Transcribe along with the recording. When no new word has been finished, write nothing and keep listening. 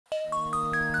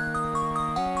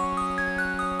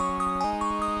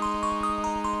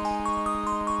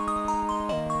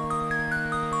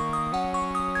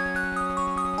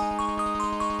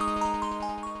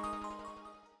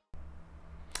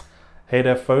Hey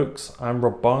there folks, I'm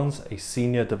Rob Barnes, a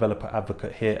Senior Developer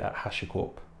Advocate here at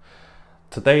HashiCorp.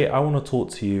 Today I want to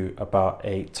talk to you about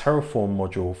a Terraform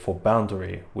module for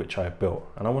Boundary which I built,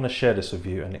 and I want to share this with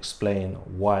you and explain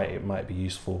why it might be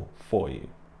useful for you.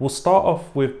 We'll start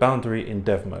off with Boundary in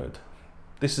dev mode.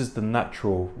 This is the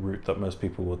natural route that most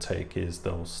people will take, is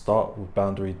they'll start with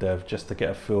Boundary dev just to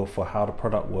get a feel for how the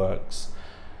product works,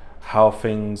 how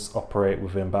things operate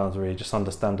within Boundary, just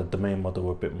understand the domain model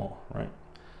a bit more, right?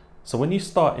 So when you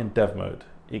start in dev mode,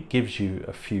 it gives you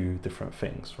a few different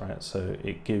things, right? So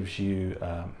it gives you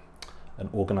an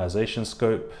organization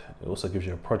scope, it also gives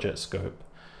you a project scope,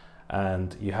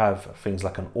 and you have things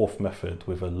like an auth method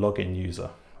with a login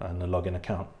user and a login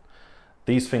account.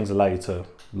 These things allow you to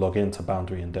log into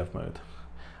Boundary in dev mode.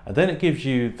 And then it gives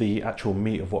you the actual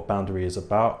meat of what Boundary is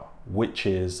about, which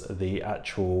is the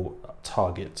actual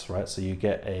targets, right? So you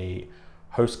get a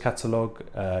host catalog,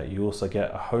 you also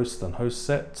get a host and host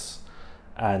sets,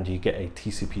 and you get a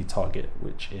TCP target,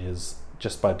 which is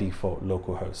just by default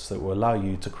localhost. So it will allow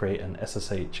you to create an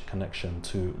SSH connection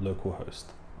to localhost.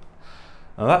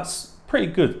 Now that's pretty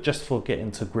good just for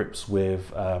getting to grips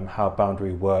with how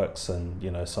Boundary works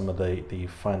and some of the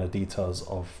finer details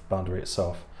of Boundary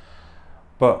itself.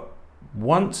 But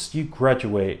once you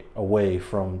graduate away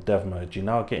from dev mode, you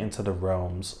now get into the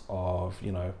realms of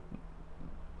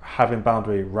having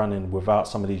Boundary running without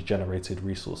some of these generated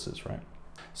resources, right?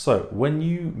 So when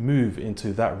you move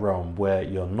into that realm where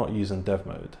you're not using dev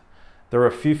mode, there are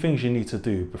a few things you need to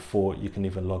do before you can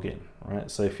even log in, right?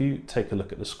 So if you take a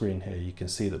look at the screen here, you can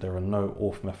see that there are no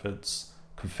auth methods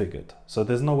configured. So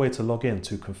there's no way to log in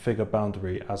to configure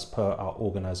Boundary as per our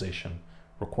organization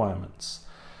requirements.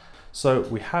 So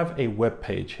we have a web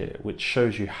page here which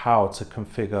shows you how to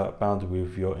configure Boundary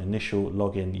with your initial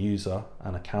login user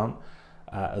and account,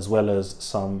 as well as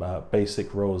some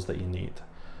basic roles that you need.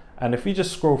 And if you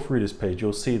just scroll through this page,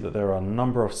 you'll see that there are a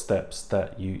number of steps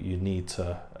that you need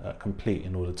to complete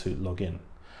in order to log in.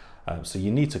 So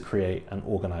you need to create an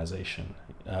organization.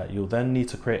 You'll then need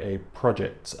to create a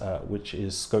project which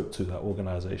is scoped to that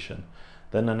organization.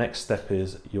 Then the next step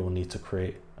is you'll need to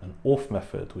create an auth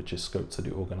method which is scoped to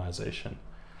the organization.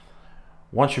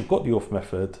 Once you've got the auth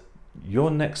method,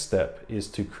 your next step is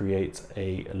to create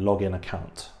a login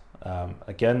account.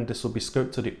 Again, this will be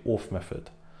scoped to the auth method.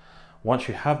 Once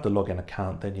you have the login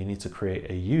account, then you need to create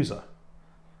a user.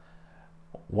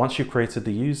 Once you've created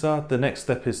the user, the next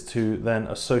step is to then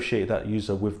associate that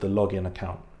user with the login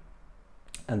account.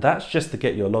 And that's just to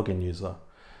get your login user.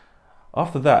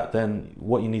 After that, then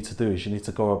what you need to do is you need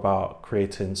to go about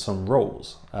creating some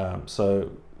roles.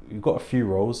 So you've got a few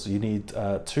roles. You need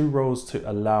 2 roles to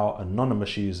allow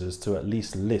anonymous users to at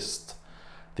least list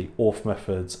the auth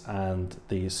methods and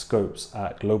the scopes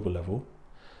at global level.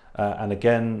 And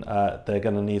again, they're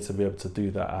going to need to be able to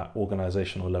do that at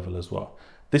organizational level as well.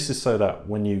 This is so that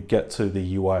when you get to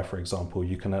the UI, for example,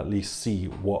 you can at least see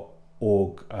what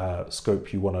org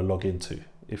scope you want to log into.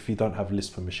 If you don't have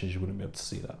list permissions, you wouldn't be able to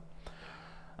see that.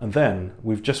 And then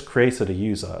we've just created a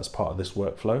user as part of this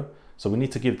workflow. So we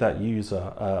need to give that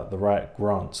user the right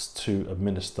grants to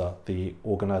administer the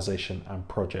organization and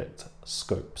project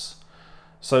scopes.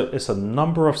 So it's a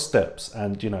number of steps,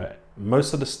 and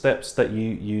most of the steps that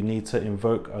you need to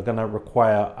invoke are going to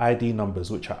require ID numbers,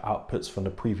 which are outputs from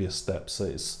the previous steps. So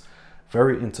it's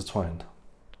very intertwined.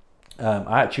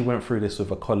 I actually went through this with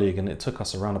a colleague and it took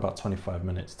us around about 25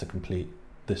 minutes to complete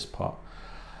this part.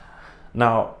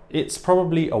 Now, it's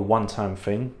probably a one-time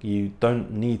thing. You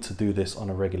don't need to do this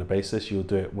on a regular basis. You'll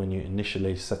do it when you're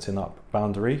initially setting up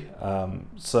Boundary.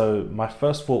 So my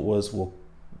first thought was,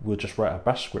 we'll just write a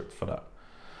bash script for that.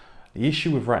 The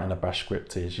issue with writing a bash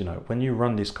script is, when you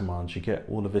run these commands, you get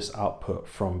all of this output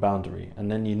from Boundary, and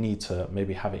then you need to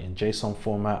maybe have it in JSON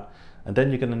format, and then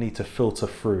you're going to need to filter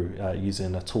through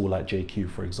using a tool like JQ,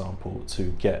 for example, to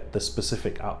get the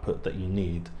specific output that you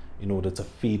need in order to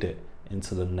feed it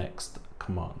into the next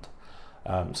command.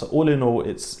 So all in all,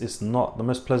 it's not the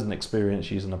most pleasant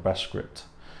experience using a bash script,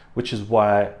 which is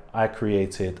why I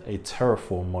created a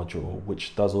Terraform module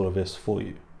which does all of this for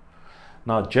you.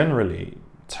 Now, generally,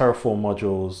 Terraform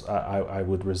modules I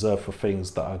would reserve for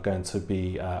things that are going to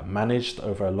be managed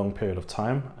over a long period of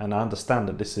time, and I understand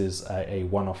that this is a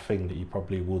one-off thing that you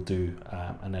probably will do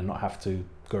and then not have to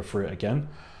go through it again.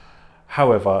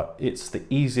 However, it's the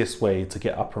easiest way to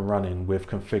get up and running with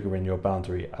configuring your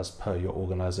Boundary as per your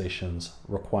organization's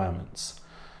requirements.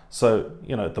 So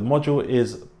the module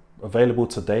is available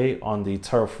today on the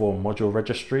Terraform module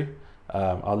registry.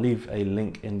 I'll leave a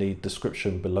link in the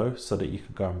description below so that you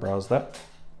can go and browse that.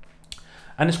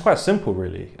 And it's quite simple,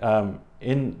 really.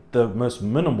 In the most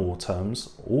minimal terms,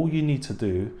 all you need to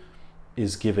do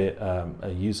is give it a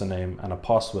username and a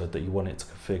password that you want it to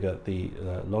configure the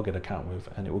login account with,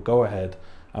 and it will go ahead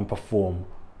and perform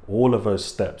all of those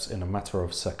steps in a matter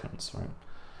of seconds, right?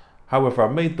 However,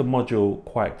 I made the module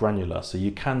quite granular, so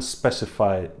you can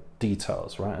specify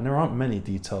details, right? And there aren't many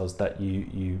details that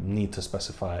you need to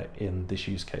specify in this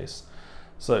use case.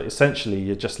 So essentially,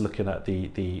 you're just looking at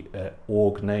the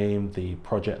org name, the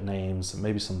project names,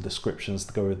 maybe some descriptions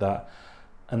to go with that,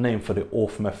 a name for the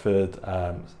auth method,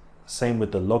 same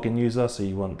with the login user. So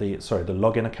you want the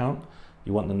login account.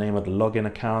 You want the name of the login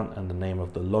account and the name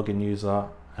of the login user,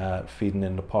 feeding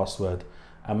in the password.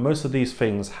 And most of these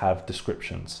things have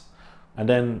descriptions. And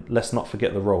then let's not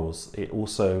forget the roles. It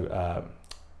also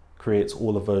creates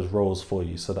all of those roles for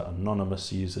you so that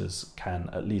anonymous users can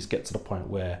at least get to the point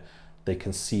where they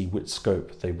can see which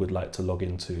scope they would like to log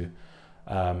into.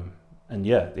 And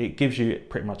yeah, it gives you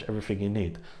pretty much everything you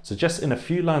need. So just in a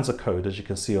few lines of code, as you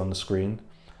can see on the screen,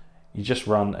 you just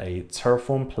run a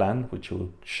Terraform plan, which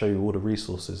will show you all the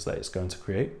resources that it's going to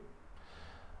create.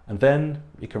 And then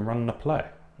you can run an apply.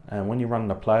 And when you run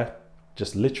an apply,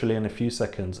 just literally in a few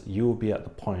seconds, you will be at the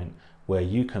point where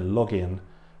you can log in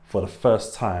for the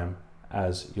first time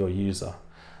as your user.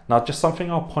 Now, just something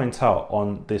I'll point out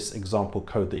on this example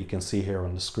code that you can see here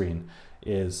on the screen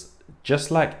is,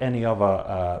 just like any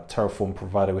other Terraform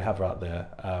provider we have out there,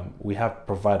 we have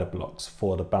provider blocks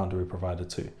for the boundary provider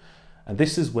too. And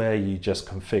this is where you just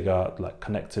configure like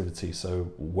connectivity.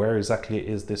 So where exactly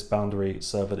is this boundary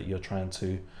server that you're trying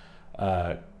to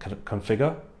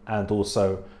configure, and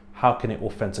also how can it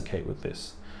authenticate with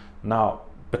this? Now,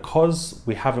 because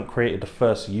we haven't created the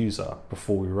first user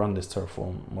before we run this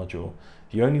Terraform module,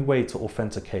 the only way to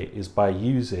authenticate is by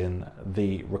using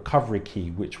the recovery key,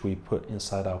 which we put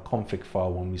inside our config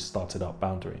file when we started our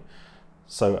boundary.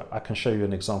 So I can show you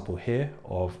an example here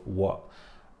of what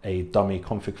a dummy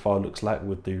config file looks like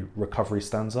with the recovery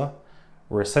stanza.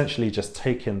 We're essentially just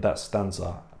taking that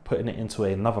stanza, putting it into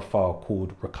another file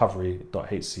called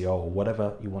recovery.hco or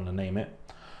whatever you want to name it.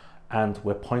 And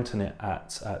we're pointing it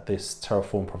at this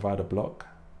Terraform provider block,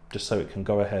 just so it can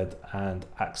go ahead and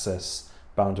access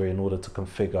boundary in order to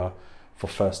configure for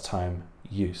first time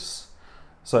use.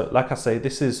 So like I say,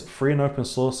 this is free and open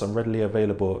source and readily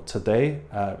available today.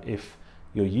 If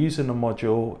you're using the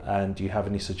module and you have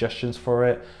any suggestions for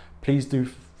it, please do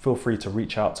feel free to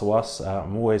reach out to us.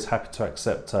 I'm always happy to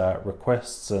accept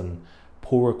requests and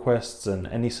pull requests and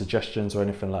any suggestions or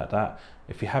anything like that.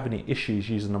 If you have any issues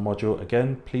using the module,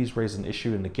 again, please raise an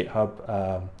issue in the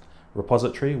GitHub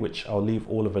repository, which I'll leave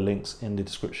all of the links in the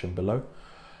description below.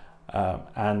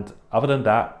 And other than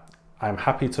that, I'm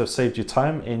happy to have saved you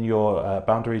time in your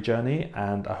boundary journey,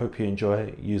 and I hope you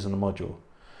enjoy using the module.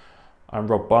 I'm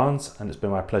Rob Barnes, and it's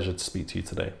been my pleasure to speak to you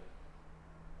today.